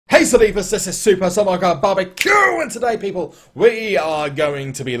Greetings, Believers, this is SuperZombGBBQ, and today, people, we are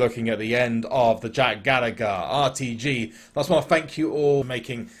going to be looking at the end of the Jack Gallagher RTG. I just want to thank you all for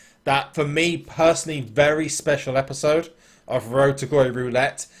making that, for me personally, very special episode of Road to Glory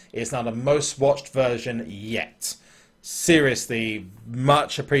Roulette. It's now the most watched version yet. Seriously,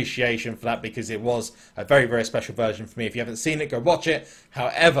 much appreciation for that, because it was a very, very special version for me. If you haven't seen it, go watch it.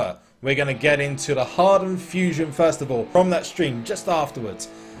 However, we're going to get into the Hardened Fusion first of all, from that stream just afterwards.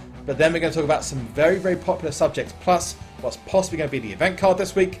 But then we're going to talk about some very, very popular subjects, plus what's possibly going to be the event card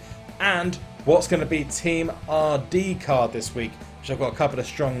this week, and what's going to be Team RD card this week, which I've got a couple of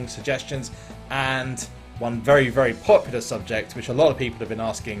strong suggestions, and one very, very popular subject, which a lot of people have been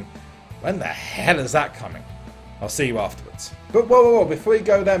asking, when the hell is that coming? I'll see you afterwards. But whoa, before you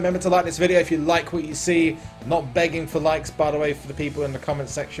go there, remember to like this video if you like what you see. I'm not begging for likes, by the way, for the people in the comment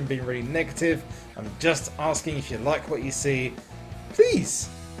section being really negative. I'm just asking, if you like what you see, please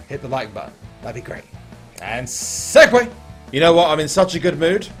hit the like button. That'd be great. And segue! You know what? I'm in such a good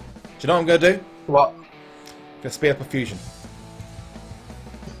mood. Do you know what I'm going to do? What? I'm going to speed up a fusion.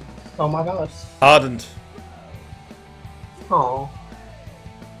 Oh my god. Hardened. Oh.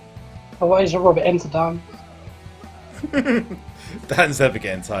 Oh, what is your rubber enter down? Dan's never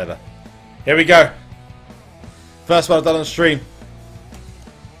getting tighter. Here we go. First one I've done on stream.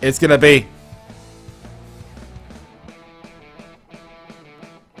 It's going to be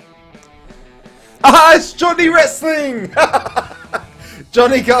it's Johnny Wrestling!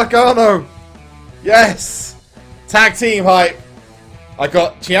 Johnny Gargano! Yes! Tag team hype. I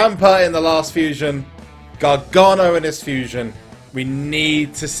got Ciampa in the last fusion, Gargano in this fusion. We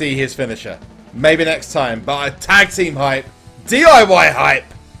need to see his finisher. Maybe next time, but a tag team hype, DIY hype,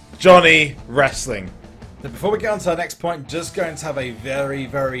 Johnny Wrestling. But before we get on to our next point, just going to have a very,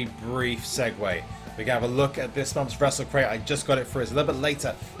 very brief segue. We're going to have a look at this month's WrestleCrate. I just got it through. It's a little bit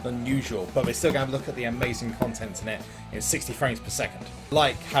later than usual, but we're still going to have a look at the amazing content in it in 60 frames per second.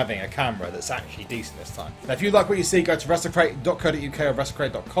 Like having a camera that's actually decent this time. Now, if you like what you see, go to WRESTLECRATE.co.uk or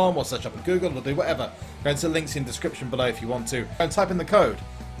WRESTLECRATE.com, or search up in Google, or do whatever. Go into the links in the description below if you want to. And type in the code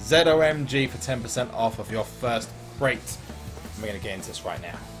ZOMG for 10% off of your first crate. We're going to get into this right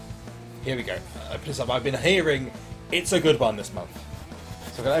now. Here we go. Open this up. I've been hearing it's a good one this month.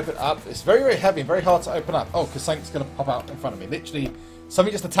 So I'm going to open it up. It's very, very heavy and very hard to open up. Oh, because something's going to pop out in front of me. Literally, something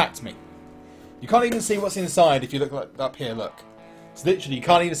just attacked me. You can't even see what's inside if you look like, up here, look. So literally, you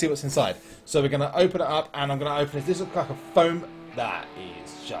can't even see what's inside. So we're going to open it up, and I'm going to open it. This looks like a foam. That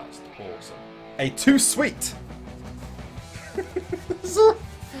is just awesome. A Too Sweet.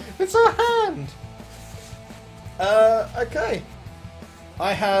 It's a hand! Okay.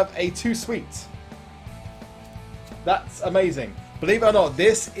 I have a Too Sweet. That's amazing. Believe it or not,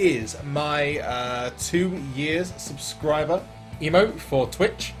 this is my 2 years subscriber emote for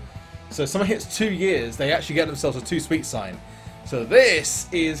Twitch. So if someone hits 2 years, they actually get themselves a Too Sweet sign. So this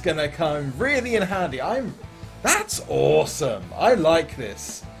is going to come really in handy. That's awesome. I like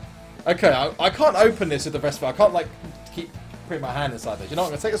this. Okay, I can't open this with the rest of it. I can't, like, keep putting my hand inside this. You know what?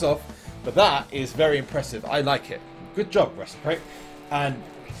 I'm going to take this off. But that is very impressive. I like it. Good job, WrestleCrate. And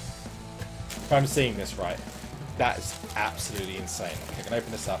if I'm seeing this right, that is absolutely insane. Okay, I can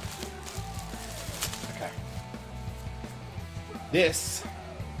open this up. Okay. This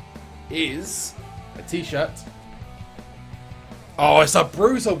is a t-shirt. Oh, it's a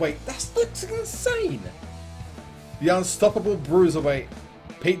Bruiserweight. That looks insane. The Unstoppable Bruiserweight.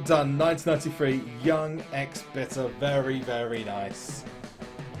 Pete Dunne, 1993. Young X-Bitter. Very, very nice.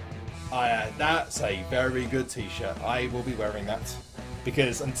 That's a very good t-shirt. I will be wearing that.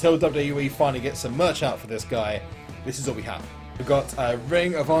 Because until WWE finally gets some merch out for this guy, this is all we have. We've got a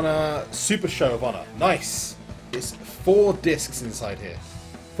Ring of Honor Super Show of Honor. Nice. It's 4 discs inside here.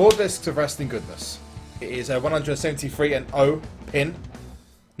 4 discs of wrestling goodness. It is a 173 and O pin.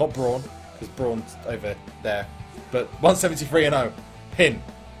 Not Braun, because Braun's over there. But 173 and O pin.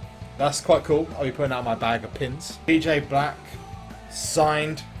 That's quite cool. I'll be putting out my bag of pins. PJ Black.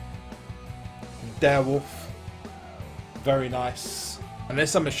 Signed. Darewolf. Very nice. And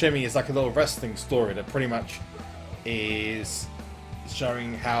this, I'm assuming, is like a little wrestling story that pretty much is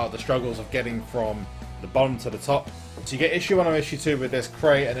showing how the struggles of getting from the bottom to the top. So you get issue 1 or issue 2 with this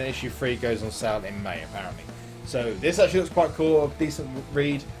crate, and then issue 3 goes on sale in May, apparently. So this actually looks quite cool, a decent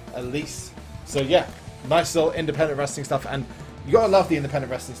read, at least. So yeah, nice little independent wrestling stuff, and you gotta love the independent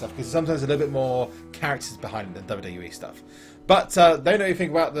wrestling stuff, because sometimes a little bit more characters behind it than WWE stuff. But don't know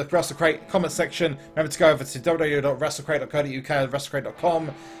anything about the WrestleCrate comment section. Remember to go over to www.wrestlecrate.co.uk or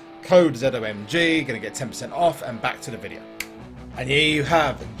wrestlecrate.com. Code ZOMG, gonna get 10% off, and back to the video. And here you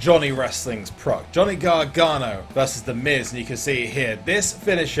have Johnny Wrestling's proc, Johnny Gargano versus The Miz, and you can see it here. This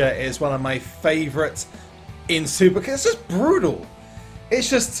finisher is one of my favourites in SuperCard. It's just brutal. It's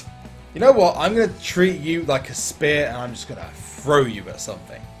just, you know what, I'm going to treat you like a spear and I'm just going to throw you at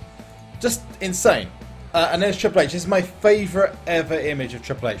something. Just insane. And there's Triple H. This is my favourite ever image of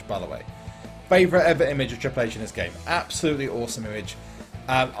Triple H, by the way. Favourite ever image of Triple H in this game. Absolutely awesome image.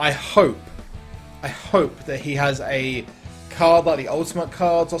 I hope that he has a card like the Ultimate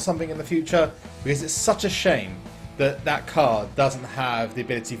cards or something in the future, because it's such a shame that that card doesn't have the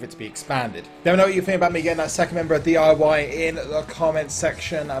ability for it to be expanded. Let me know what you think about me getting that second member of DIY in the comment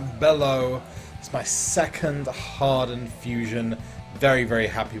section below. It's my second Hardened fusion. Very, very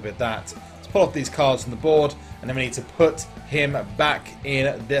happy with that. Let's pull off these cards from the board, and then we need to put him back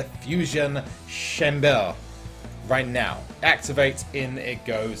in the fusion chamber right now. Activate, in it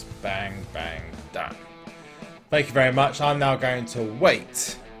goes. Bang, bang, done. Thank you very much. I'm now going to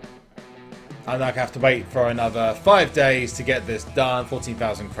wait. I'm now going to have to wait for another 5 days to get this done.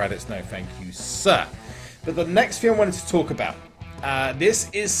 14,000 credits. No, thank you, sir. But the next thing I wanted to talk about, this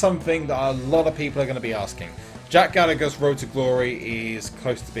is something that a lot of people are going to be asking. Jack Gallagher's Road to Glory is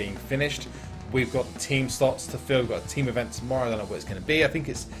close to being finished. We've got team slots to fill. We've got a team event tomorrow. I don't know what it's going to be. I think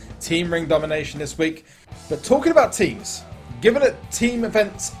it's Team Ring Domination this week. But talking about teams, given that team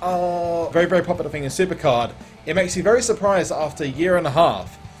events are a very, very popular thing in SuperCard, it makes me very surprised that after a year and a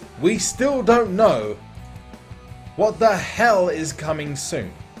half, we still don't know what the hell is coming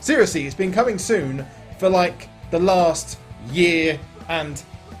soon. Seriously, it's been coming soon for like the last year and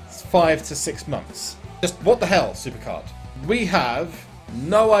 5 to 6 months. Just what the hell, SuperCard? We have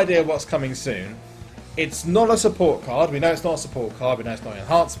no idea what's coming soon. It's not a support card. We know it's not a support card. We know it's not an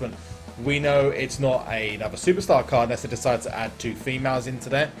enhancement. We know it's not another superstar card unless they decide to add 2 females into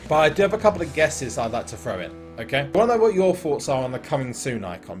there. But I do have a couple of guesses I'd like to throw in, okay? I want to know what your thoughts are on the coming soon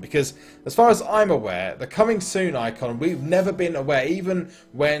icon, because as far as I'm aware, the coming soon icon, we've never been aware, even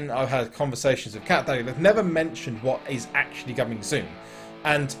when I've had conversations with Cat Daddy, they've never mentioned what is actually coming soon.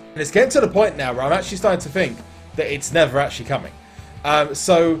 And it's getting to the point now where I'm actually starting to think that it's never actually coming.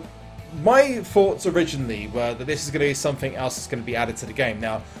 So my thoughts originally were that this is going to be something else that's going to be added to the game.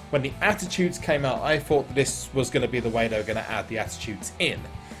 Now, when the attitudes came out, I thought that this was going to be the way they were going to add the attitudes in.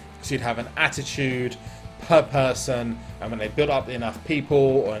 So you'd have an attitude per person, and when they build up enough people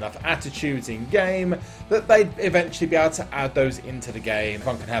or enough attitudes in game, that they'd eventually be able to add those into the game.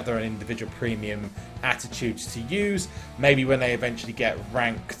 Everyone can have their own individual premium attitudes to use. Maybe when they eventually get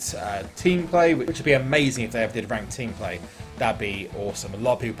ranked team play, which would be amazing if they ever did ranked team play. That'd be awesome. A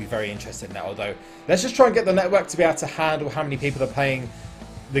lot of people would be very interested in that, although let's just try and get the network to be able to handle how many people are playing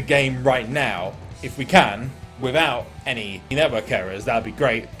the game right now, if we can, without any network errors. That'd be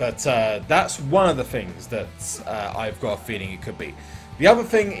great. But that's one of the things that I've got a feeling it could be. The other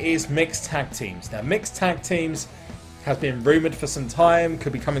thing is mixed tag teams. Now, mixed tag teams has been rumoured for some time,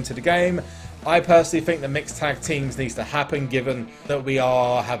 could be coming to the game. I personally think that mixed tag teams needs to happen, given that we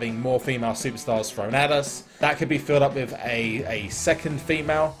are having more female superstars thrown at us. That could be filled up with a second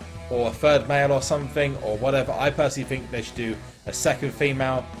female or a third male or something, or whatever. I personally think they should do a second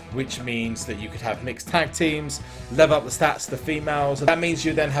female, which means that you could have mixed tag teams, level up the stats of the females. That means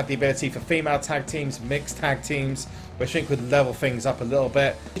you then have the ability for female tag teams, mixed tag teams, which I think would level things up a little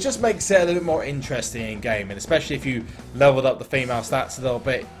bit. It just makes it a little bit more interesting in game, and especially if you leveled up the female stats a little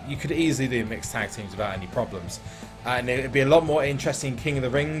bit, you could easily do mixed tag teams without any problems. And it would be a lot more interesting in King of the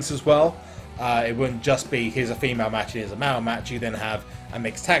Rings as well. It wouldn't just be here's a female match, here's a male match. You then have a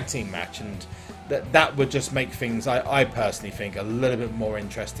mixed tag team match, and that would just make things, I personally think, a little bit more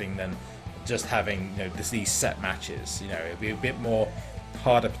interesting than just having, you know, these set matches. You know, it'd be a bit more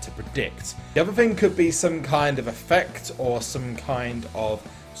harder to predict. The other thing could be some kind of effect or some kind of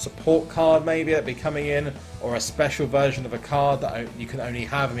support card maybe that'd be coming in, or a special version of a card that you can only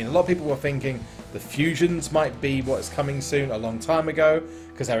have. I mean, a lot of people were thinking the fusions might be what's coming soon a long time ago,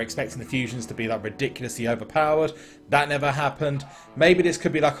 because they were expecting the fusions to be like ridiculously overpowered. That never happened. Maybe this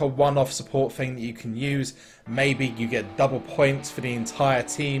could be like a one-off support thing that you can use. Maybe you get double points for the entire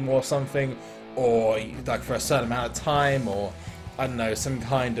team or something, or like for a certain amount of time, or I don't know, some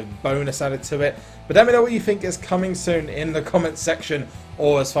kind of bonus added to it. But let me know what you think is coming soon in the comments section,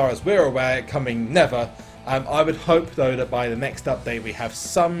 or as far as we're aware, coming never. I would hope though that by the next update we have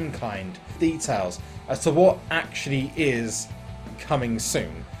some kind of details as to what actually is coming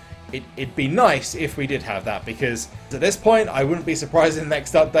soon. It'd be nice if we did have that, because at this point I wouldn't be surprised in the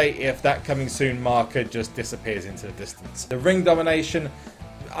next update if that coming soon marker just disappears into the distance. The ring domination,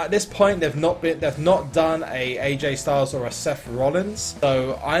 at this point they've not done a AJ Styles or a Seth Rollins,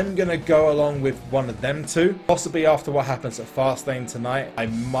 so I'm gonna go along with one of them two. Possibly after what happens at Fastlane tonight, I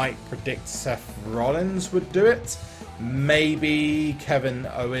might predict Seth Rollins would do it. Maybe Kevin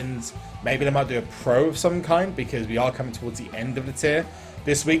Owens. Maybe they might do a pro of some kind, because we are coming towards the end of the tier.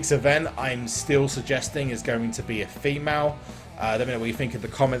 This week's event, I'm still suggesting, is going to be a female. Let me know what you think in the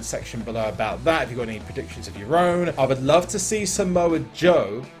comments section below about that, if you've got any predictions of your own. I would love to see Samoa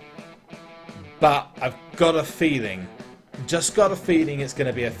Joe, but I've got a feeling, just got a feeling it's going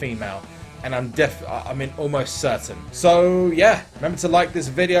to be a female. And I'm almost certain. So yeah, remember to like this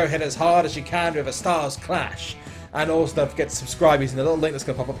video, hit as hard as you can with a Stars Clash. And also don't forget to subscribe using the little link that's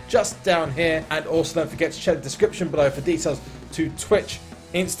going to pop up just down here. And also don't forget to check the description below for details to Twitch,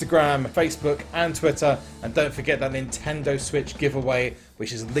 Instagram, Facebook and Twitter. And don't forget that Nintendo Switch giveaway,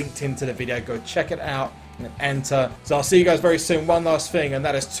 which is linked into the video. Go check it out and enter. So I'll see you guys very soon. One last thing, and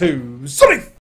that is to Sonic!